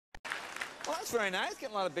that's very nice.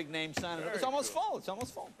 Getting a lot of big names signing up. It's almost cool. full. It's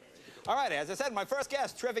almost full. All right, as I said, my first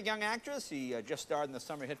guest, terrific young actress. She just starred in the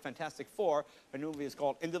summer hit Fantastic Four. Her new movie is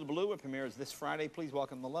called Into the Blue. It premieres this Friday. Please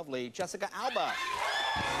welcome the lovely Jessica Alba.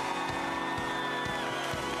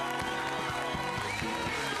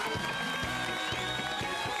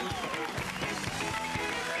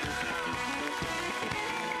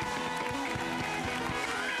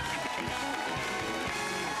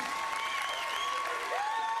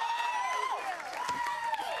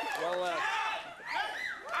 Well,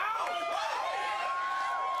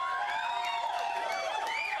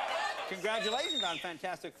 congratulations on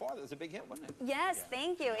Fantastic Four. That was a big hit, wasn't it? Yes,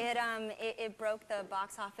 thank you. It broke the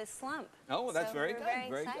box office slump. Oh, well, that's so very we're good.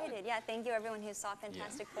 Very excited. Yeah, thank you everyone who saw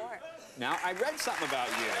Fantastic Four. Now, I read something about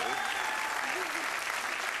you.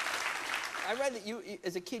 I read that you,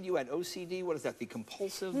 as a kid, you had OCD. What is that, the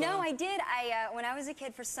compulsive? No, I did. When I was a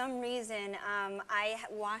kid, for some reason, I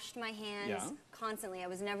washed my hands constantly. I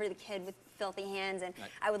was never the kid with filthy hands, and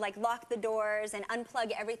I would like lock the doors and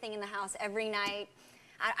unplug everything in the house every night.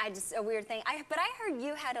 I just, a weird thing. But I heard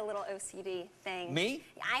you had a little OCD thing. Me?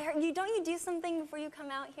 I heard you. Don't you do something before you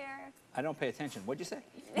come out here? I don't pay attention. What'd you say?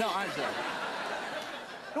 No, I'm sorry.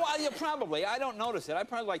 No, yeah, probably. I don't notice it. I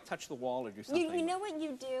probably like touch the wall or do something. You know what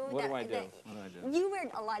you do? What do I do? You wear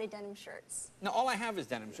a lot of denim shirts. No, all I have is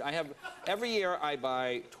denim. Every year I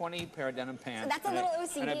buy 20 pair of denim pants. So that's a little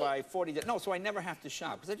OCD. And I buy 40. No, so I never have to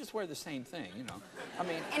shop because I just wear the same thing, you know. I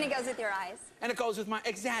mean. And it goes with your eyes. And it goes with my,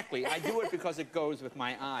 exactly. I do it because it goes with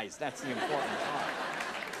my eyes. That's the important part.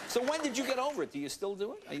 So when did you get over it? Do you still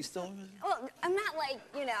do it? Are you still? Well, I'm not like,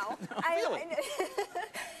 you know. No, really?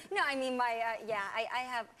 No, I mean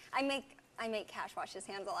I make Cash wash his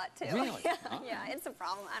hands a lot too. Really? Yeah, Oh. yeah, it's a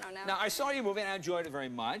problem. I don't know. Now I saw you movie and I enjoyed it very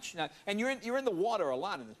much. Now, and you're in the water a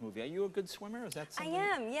lot in this movie. Are you a good swimmer? Is that something?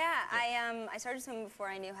 I am. Yeah. I started swimming before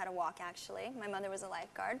I knew how to walk. Actually, my mother was a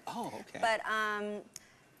lifeguard. Oh, okay. But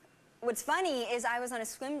what's funny is I was on a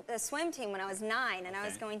swim team when I was 9, and I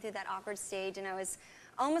was going through that awkward stage, and I was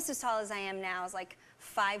almost as tall as I am now. I was like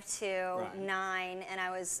 5'2", 9, and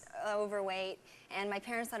I was overweight. And my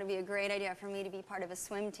parents thought it'd be a great idea for me to be part of a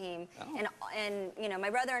swim team. Oh. And you know, my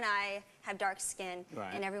brother and I have dark skin,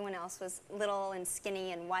 and everyone else was little and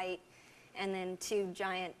skinny and white, and then 2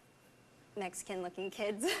 giant Mexican-looking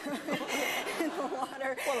kids in the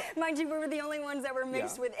water. Well, mind you, we were the only ones that were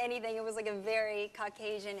mixed with anything. It was like a very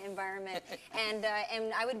Caucasian environment. And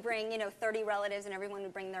I would bring, you know, 30 relatives, and everyone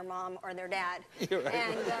would bring their mom or their dad. You're right.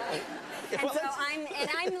 And so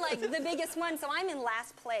I'm like the biggest one, so I'm in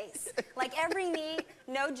last place. Like every meet,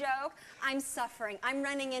 no joke, I'm suffering. I'm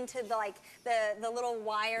running into the little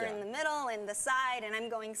wire in the middle and the side, and I'm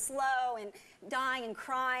going slow and dying and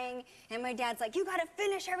crying. And my dad's like, you gotta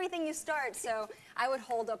finish everything you start. So I would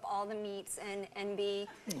hold up all the meets and be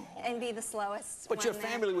the slowest. But your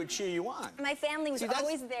family would cheer you on. My family was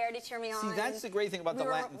always there to cheer me on. See, that's the great thing about the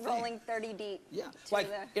Latin thing. Rolling 30 deep. Yeah, like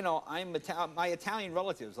you know, my Italian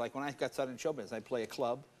relatives. Like when I got started in show business, I'd play a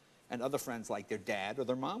club, and other friends like their dad or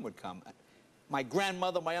their mom would come. My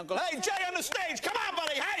grandmother, my uncle, hey, Jay on the stage, come on,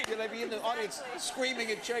 buddy, hey! And I'd be in the audience screaming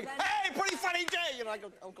and cheering, hey, pretty funny Jay! You know, I go,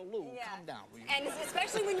 Uncle Lou, calm down. And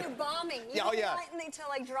especially when you're bombing, you don't want to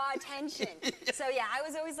like draw attention. So yeah, I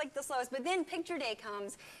was always like the slowest. But then picture day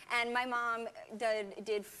comes, and my mom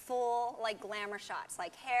did full like glamour shots,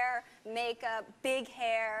 like hair, makeup, big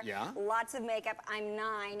hair, lots of makeup. I'm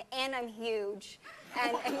 9, and I'm huge.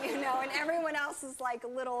 And you know, and everyone else is like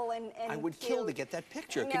little and I would cute. kill to get that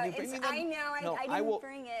picture. No, Can you bring me that? I know, no, I didn't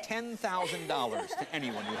bring it. $10,000 to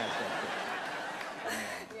anyone who has that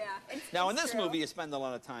picture. Yeah. Now, in this movie, you spend a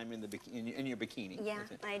lot of time in your bikini. Yeah,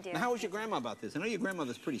 I do. Now, how was your grandma about this? I know your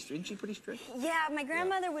grandmother's pretty strict. Isn't she pretty strict? Yeah, my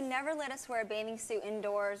grandmother would never let us wear a bathing suit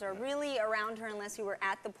indoors or really around her unless we were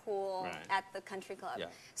at the pool at the country club. Yeah.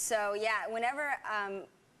 So, yeah, whenever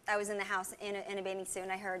I was in the house in a bathing suit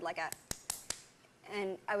and I heard like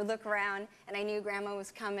and I would look around, and I knew Grandma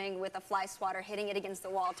was coming with a fly swatter, hitting it against the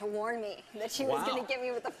wall to warn me that she was going to get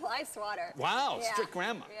me with a fly swatter. Wow, strict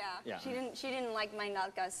Grandma. Yeah. She didn't like my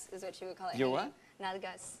nalgas, is what she would call it. Your what?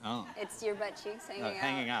 Nalgas. Oh. It's your butt cheeks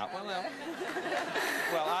hanging out.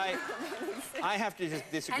 Well, I have to just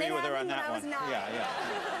disagree with her on that one. Yeah.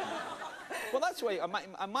 Well, that's the way.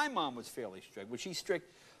 My mom was fairly strict. Was she strict?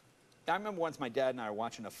 I remember once my dad and I were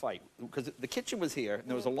watching a fight, because the kitchen was here, and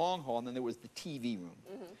there was a long hall, and then there was the TV room.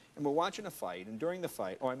 And we're watching a fight, and during the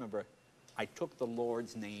fight, I remember, I took the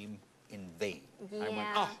Lord's name in vain. I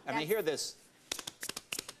went, and I hear this,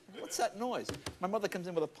 what's that noise? My mother comes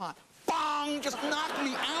in with a pot, bong, just knocked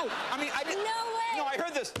me out. I mean, I didn't. No way. No, I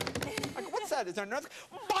heard this. I go, what's that? Is there an earthquake?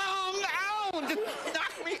 Bong, ow! down! Just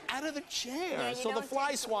knock me out of the chair. Yeah, so the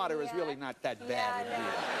fly swatter is really not that bad. Yeah,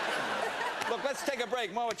 no. Look, let's take a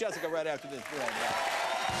break. More with Jessica right after this.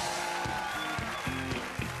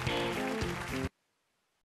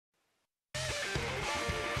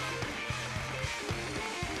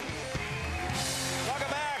 Welcome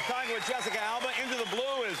back. Talking with Jessica Alba. Into the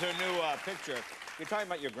Blue is her new picture. You're talking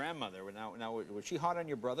about your grandmother. Now, was she hot on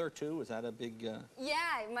your brother, too? Was that a big... Yeah,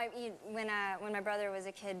 when my brother was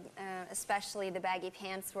a kid, especially the baggy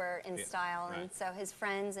pants were in style. Right. And so his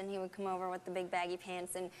friends, and he would come over with the big baggy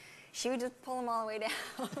pants, and she would just pull them all the way down.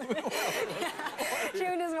 Yeah. She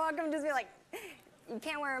would just walk up and just be like, you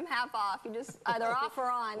can't wear them half off. You just either off or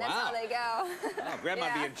on. That's how they go. Wow,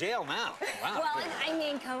 Grandma'd be in jail now. Wow. Well, I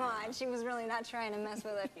mean, come on. She was really not trying to mess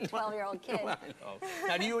with a 12-year-old kid. Well, I know.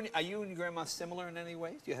 Now, are you and Grandma similar in any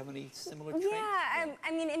ways? Do you have any similar traits? Yeah,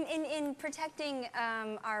 I mean, in protecting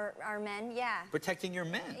our men, yeah. Protecting your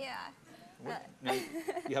men? Yeah. Now,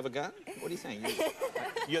 you have a gun? What are you saying?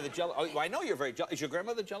 You're the jealous. Oh, well, I know you're very jealous. Is your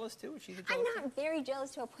grandmother jealous too? Is she the jealous? I'm not very jealous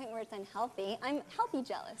to a point where it's unhealthy. I'm healthy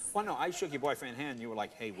jealous. Well, no, I shook your boyfriend's hand and you were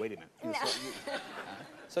like, hey, wait a minute. No.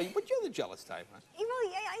 But you're the jealous type, huh? Well,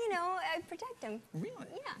 you know, I protect him. Really?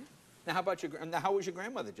 Yeah. Now, how about how was your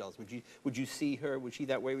grandmother jealous? Would you see her? Was she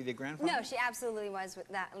that way with your grandfather? No, she absolutely was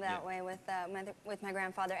that way with my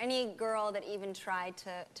grandfather. Any girl that even tried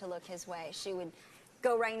to look his way, she would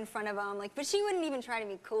go right in front of him, but she wouldn't even try to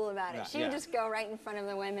be cool about it. She would just go right in front of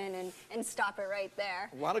the women and stop it right there.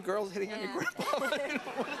 A lot of girls hitting on your grandfather.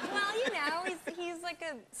 Well, you know, he's like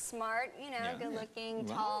a smart, good-looking,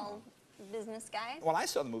 tall business guy. Well, I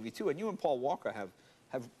saw the movie too, and you and Paul Walker have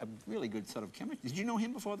a really good sort of chemistry. Did you know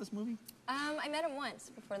him before this movie? I met him once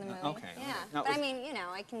before the movie. Okay. Yeah, now, but I mean,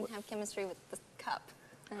 I can have chemistry with the cup.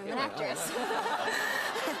 I'm an actress.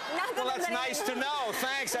 Well, that's nice to know.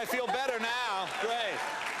 Thanks. I feel better now. Great.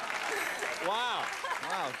 Wow.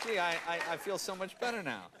 Wow. Gee, I feel so much better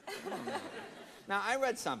now. Now, I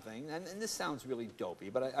read something, and this sounds really dopey,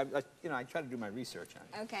 but I try to do my research on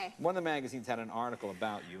it. Okay. One of the magazines had an article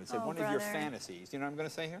about you and said one of your fantasies, you know what I'm going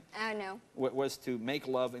to say here? No. Was to make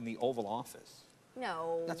love in the Oval Office.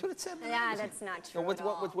 No. That's what it said. Yeah, that's not true at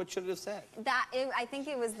all. What should it have said? I think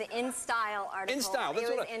it was the In Style article. In Style. That's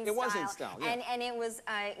it was In Style. Yeah. And it was,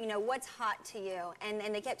 what's hot to you?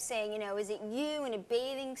 And they kept saying, is it you in a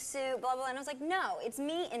bathing suit, blah, blah. And I was like, no, it's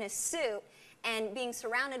me in a suit and being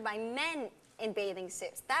surrounded by men in bathing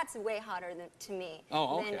suits. That's way hotter to me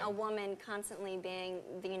than a woman constantly being,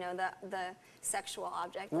 the sexual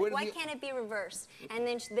object. Like, why can't it be reversed? And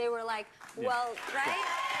then they were like, well, right?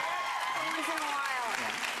 Once in a while.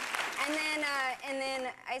 Yeah. And then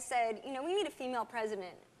I said, we need a female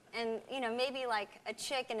president. And, maybe like a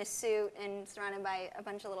chick in a suit and surrounded by a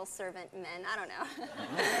bunch of little servant men. I don't know.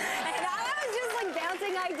 And I was just like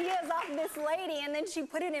bouncing ideas off this lady, and then she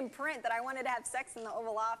put it in print that I wanted to have sex in the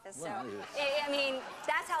Oval Office. Well, so, I mean,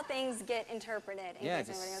 that's how things get interpreted, in case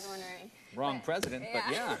anybody was wondering. Wrong president, but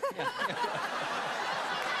yeah.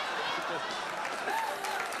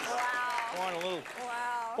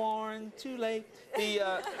 Wow. Born too late.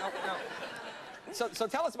 So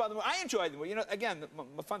tell us about the movie. I enjoyed the movie. Again,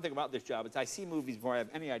 the fun thing about this job is I see movies before I have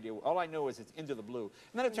any idea. All I know is it's Into the Blue.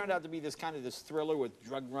 And then it turned out to be this thriller with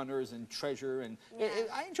drug runners and treasure. And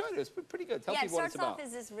I enjoyed it. It's pretty good. Tell people what it's about. It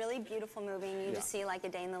starts off as this really beautiful movie, and you just see like a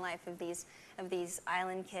day in the life of these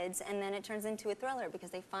island kids. And then it turns into a thriller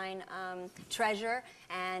because they find treasure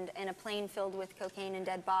and a plane filled with cocaine and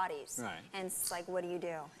dead bodies. Right. And it's like, what do you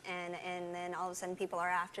do? And then all of a sudden people are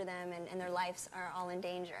after them, and their lives are all in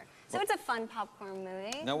danger. So it's a fun popcorn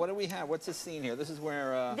movie. Now, what do we have? What's the scene here? This is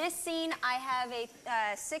where... This scene, I have a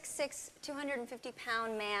 6'6",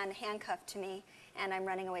 250-pound man handcuffed to me, and I'm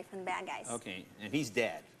running away from the bad guys. Okay, and he's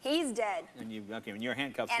dead. He's dead. And and you're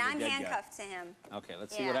handcuffed to the dead guy. And I'm handcuffed to him. Okay,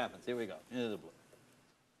 let's see what happens. Here we go. Into the Blue.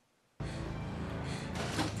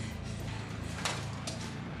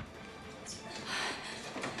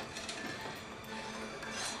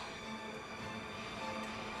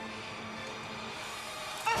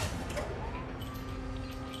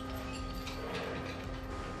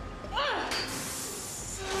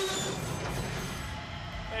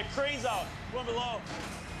 Crane's out. One below.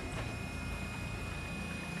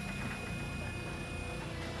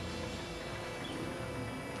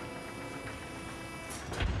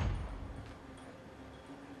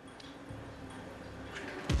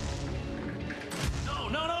 No,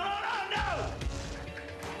 no, no, no, no, no!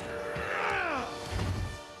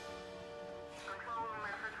 Control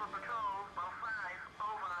message for patrol, boat 5,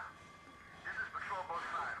 over. This is patrol boat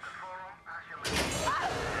 5. Control room, pass your message.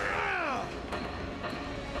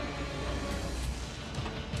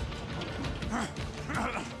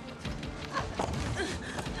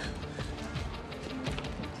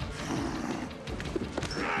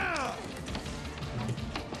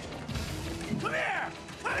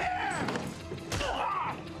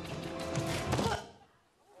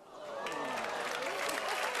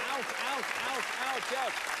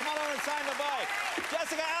 Brolin signed the bike.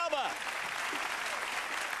 Jessica Alba.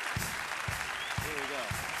 Here we go.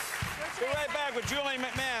 Be right back with Julian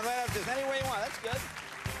McMahon right after this. Any way you want. That's good.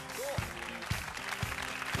 Cool.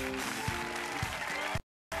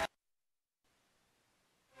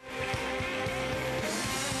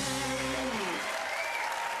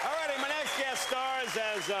 All righty, my next guest stars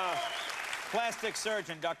as plastic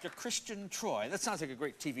surgeon Dr. Christian Troy. That sounds like a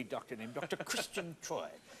great TV doctor named Dr. Christian Troy.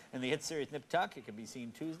 In the hit series Nip Tuck, it can be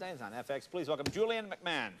seen Tuesdays on FX. Please welcome Julian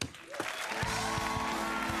McMahon.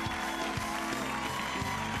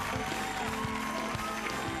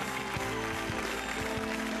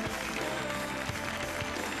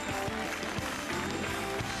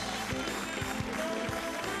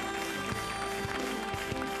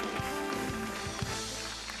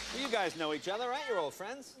 You guys know each other, right? You're old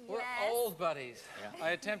friends. We're old buddies. Yeah.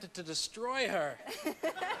 I attempted to destroy her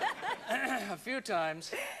a few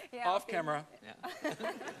times, off camera. Yeah.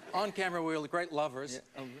 On camera, we were great lovers.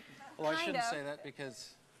 Yeah. Well, I shouldn't say that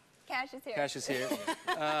because Cash is here. Cash is here.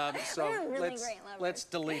 So We're really great lovers. let's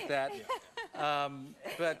delete that.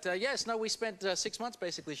 Yes, no, we spent 6 months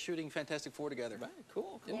basically shooting Fantastic Four together. Right,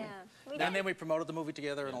 cool. Yeah. And then we promoted the movie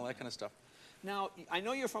together and all that kind of stuff. Now, I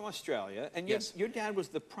know you're from Australia, and Yes. your dad was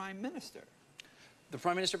the Prime Minister. The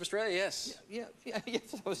Prime Minister of Australia, yes. Yes, Australia.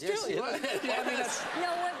 Yes, he was. Yeah, I mean, that's,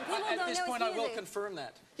 No, what people at don't this know point, is I will music. confirm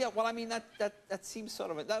that. Yeah, well, I mean, that seems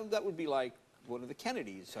sort of, that would be like one of the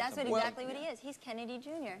Kennedys or That's something. exactly what he is. He's Kennedy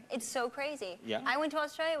Jr. It's so crazy. Yeah. I went to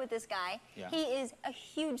Australia with this guy. Yeah. He is a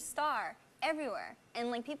huge star everywhere.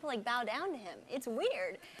 And like people like bow down to him. It's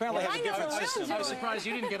weird. Apparently But they have a I know different the real system. I was Julian. surprised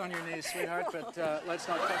you didn't get on your knees, sweetheart, but let's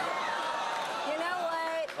not talk about You know what?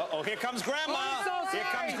 Uh-oh, here comes Grandma. I'm so Here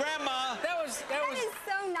sorry. comes Grandma. That is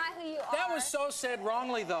so not who you are. That was so said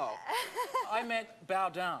wrongly, though. I meant bow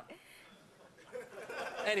down.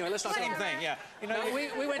 Anyway, let's not Same talk about thing, yeah. You know, No,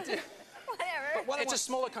 we went to... Whatever. It's a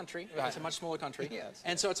smaller country. Right. It's a much smaller country. Yes.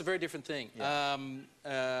 And so it's a very different thing.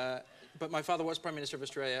 Yeah. But my father was Prime Minister of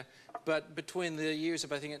Australia. But between the years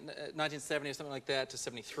of, I think, 1970 or something like that to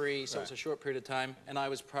 73, so it was a short period of time, and I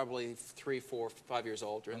was probably 3, 4, 5 years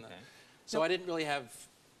old during that. So I didn't really have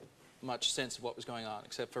much sense of what was going on,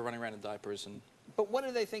 except for running around in diapers and... But what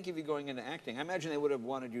did they think of you going into acting? I imagine they would have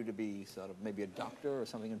wanted you to be sort of maybe a doctor or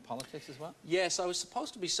something in politics as well? Yes, I was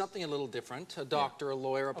supposed to be something a little different, a doctor, a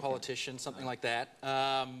lawyer, a politician, something like that.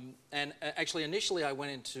 And actually, initially, I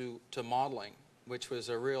went into modeling, which was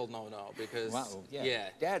a real no-no because... Wow, yeah.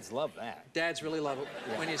 Dads love that. Dads really love it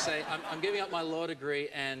when you say, I'm giving up my law degree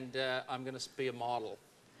and I'm going to be a model.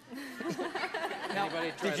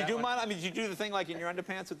 Anybody try Did you that do one? model? I mean, did you do the thing like in your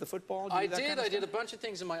underpants with the football? I did a bunch of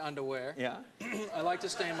things in my underwear. Yeah? I like to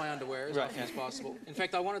stay in my underwear as often as possible. In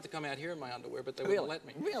fact, I wanted to come out here in my underwear, but they wouldn't let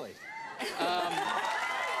me. Really?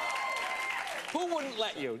 Who wouldn't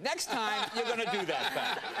let you? Next time, you're going to do that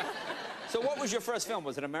back. So what was your first film?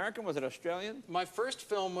 Was it American? Was it Australian? My first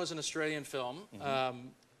film was an Australian film.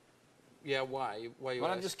 Yeah, why? Why you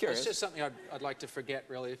Well, ask? I'm just curious. It's just something I'd like to forget,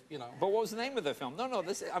 really, you know. But what was the name of the film? No,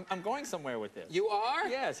 I'm going somewhere with this. You are?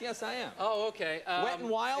 Yes, I am. Oh, okay. Wet n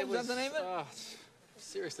Wild, is that the name of it? Oh,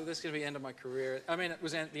 seriously, this is going to be the end of my career. I mean, it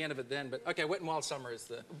was the end of it then, but okay, Wet n Wild Summer is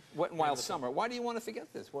the... Wet n Wild Summer. Why do you want to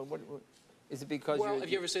forget this? What is it because Well, have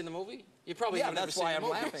you ever seen the movie? You probably haven't ever that's seen why the I'm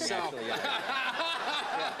movie. laughing, So- actually.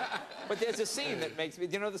 Yeah. But there's a scene that makes me...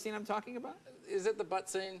 Do you know the scene I'm talking about? Is it the butt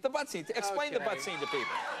scene? The butt scene. Explain the Okay. butt scene to people.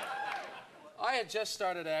 I had just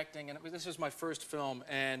started acting, and this was my first film,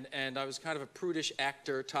 and I was kind of a prudish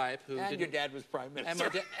actor type who And didn't... your dad was Prime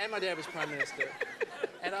Minister. And my dad was Prime Minister.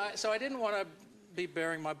 So I didn't want to be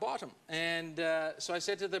bearing my bottom. And so I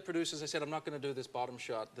said to the producers, I said, I'm not going to do this bottom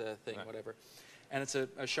shot thing, whatever. And it's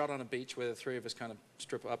a shot on a beach where the three of us kind of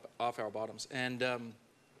strip off our bottoms. And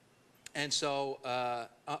so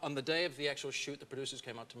on the day of the actual shoot, the producers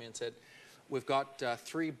came up to me and said, we've got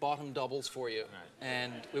 3 bottom doubles for you,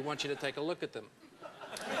 and we want you to take a look at them.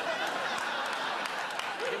 Can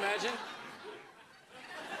you imagine?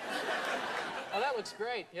 Oh, that looks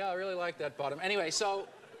great. Yeah, I really like that bottom. Anyway, so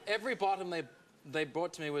every bottom they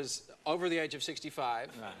brought to me was over the age of 65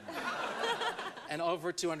 and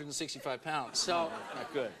over 265 pounds. So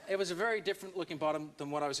Not good. it was a very different looking bottom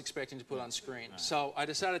than what I was expecting to put on screen. So I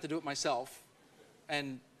decided to do it myself,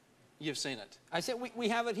 and you've seen it. I said we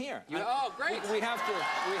have it here. Oh, great. We have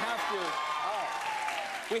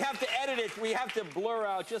to edit it. We have to blur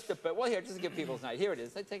out just a bit. Well, here, just to give people's night. Here it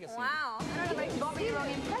is. Take a seat. Wow. I don't know if I can see your own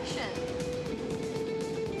impression.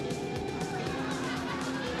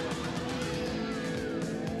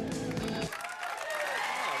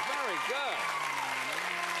 Oh, very good.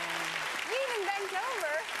 You even bent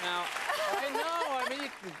over. Now, I know. I mean, you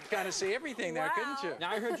can kind of to see everything there, couldn't you?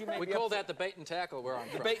 Now, I heard you may We be call up that the bait and tackle. We're on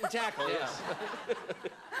the bait and tackle, yes.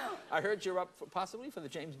 I heard you're up possibly for the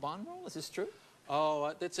James Bond role. Is this true?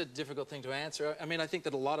 Oh, that's a difficult thing to answer. I mean, I think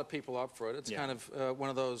that a lot of people are up for it. It's kind of one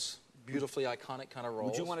of those beautifully iconic kind of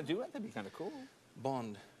roles. Would you want to do it? That'd be kind of cool.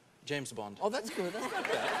 Bond. James Bond. Oh, that's good. That's not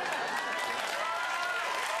bad.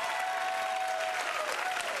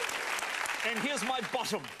 And here's my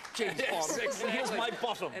bottom, James Bond. Yes, exactly. And here's my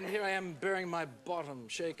bottom. And here I am bearing my bottom,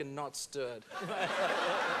 shaken, not stirred.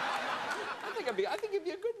 I think it'd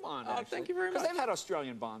be a good Bond. Oh, thank you very much. Because they've had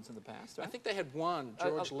Australian Bonds in the past, right? I think they had one.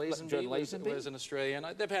 George Lazenby was an Australian.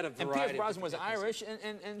 They've had a variety. And Pierce Brosnan was Irish,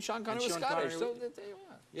 and Sean Connery was Scottish. So there you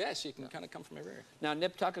are. Yes, you can kind of come from everywhere. Now,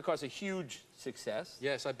 Nip Tuck, of course, a huge success.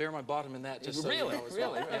 Yes, I bear my bottom in that. Just Really? So you know as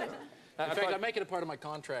well. Really? In fact, I make it a part of my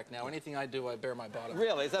contract now. Anything I do, I bear my bottom.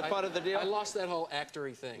 Really? Is that part of the deal? I lost that whole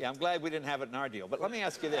actory thing. Yeah, I'm glad we didn't have it in our deal. But let me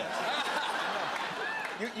ask you this.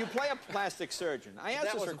 You play a plastic surgeon. I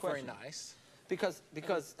asked this for a question. That wasn't very nice.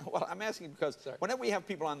 Because, well, I'm asking because whenever we have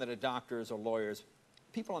people on that are doctors or lawyers,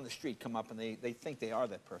 people on the street come up and they think they are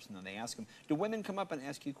that person and they ask them, do women come up and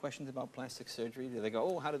ask you questions about plastic surgery? Do they go,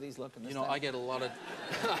 oh, how do these look? And this, you know, I get a lot of...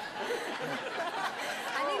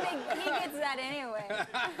 I think he gets that anyway.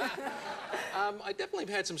 I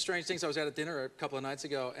definitely had some strange things. I was at a dinner a couple of nights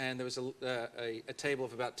ago, and there was a table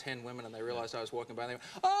of about 10 women, and they realized I was walking by, and they went,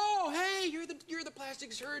 "Oh, hey, you're the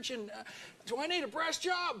plastic surgeon. Do I need a breast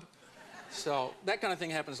job?" So that kind of thing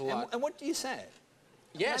happens a lot. And what do you say?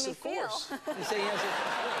 Yes, of course. You say yes.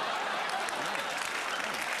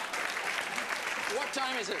 What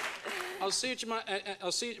time is it? I'll see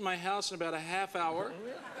you at my house in about a half hour.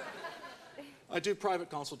 I do private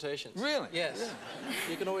consultations. Really? Yes. Yeah.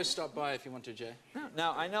 You can always stop by if you want to, Jay.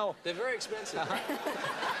 Now, I know... They're very expensive.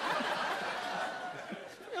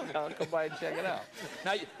 I'll come by and check it out.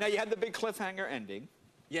 Now you had the big cliffhanger ending.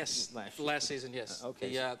 Yes, last season, yes.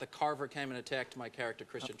 Okay. The Carver came and attacked my character,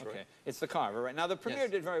 Christian Troy. Okay. It's the Carver, right? Now, the premiere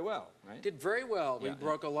did very well, right? Did very well. We Yeah.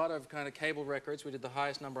 broke a lot of kind of cable records. We did the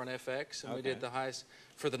highest number on FX, and we did the highest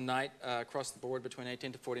for the night across the board between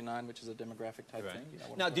 18 to 49, which is a demographic type thing. You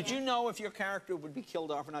know, now, did you know if your character would be killed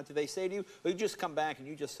off or not? Did they say to you, or you just come back and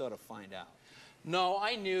you just sort of find out? No,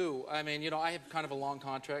 I knew. I mean, you know, I have kind of a long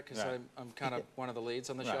contract because I'm kind of one of the leads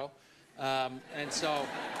on the show. And so,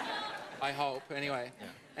 I hope, anyway. Yeah.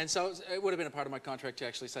 And so it would have been a part of my contract to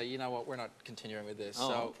actually say, you know what, we're not continuing with this.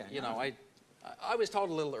 You know, I was told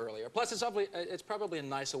a little earlier. Plus, it's probably a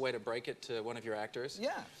nicer way to break it to one of your actors.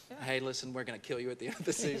 Yeah. Hey, listen, we're going to kill you at the end of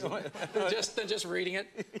the season. than just reading it,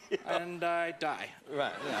 and I die.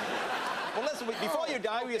 Right. Yeah. Well, listen, before you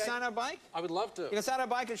die, will you sign our bike? I would love to. You can sign our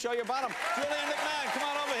bike and show your bottom. Julian McMahon, come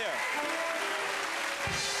on over here.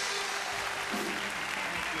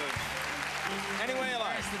 Any way you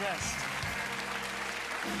like. That's the best.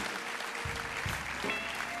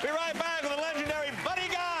 Be right back with the legend.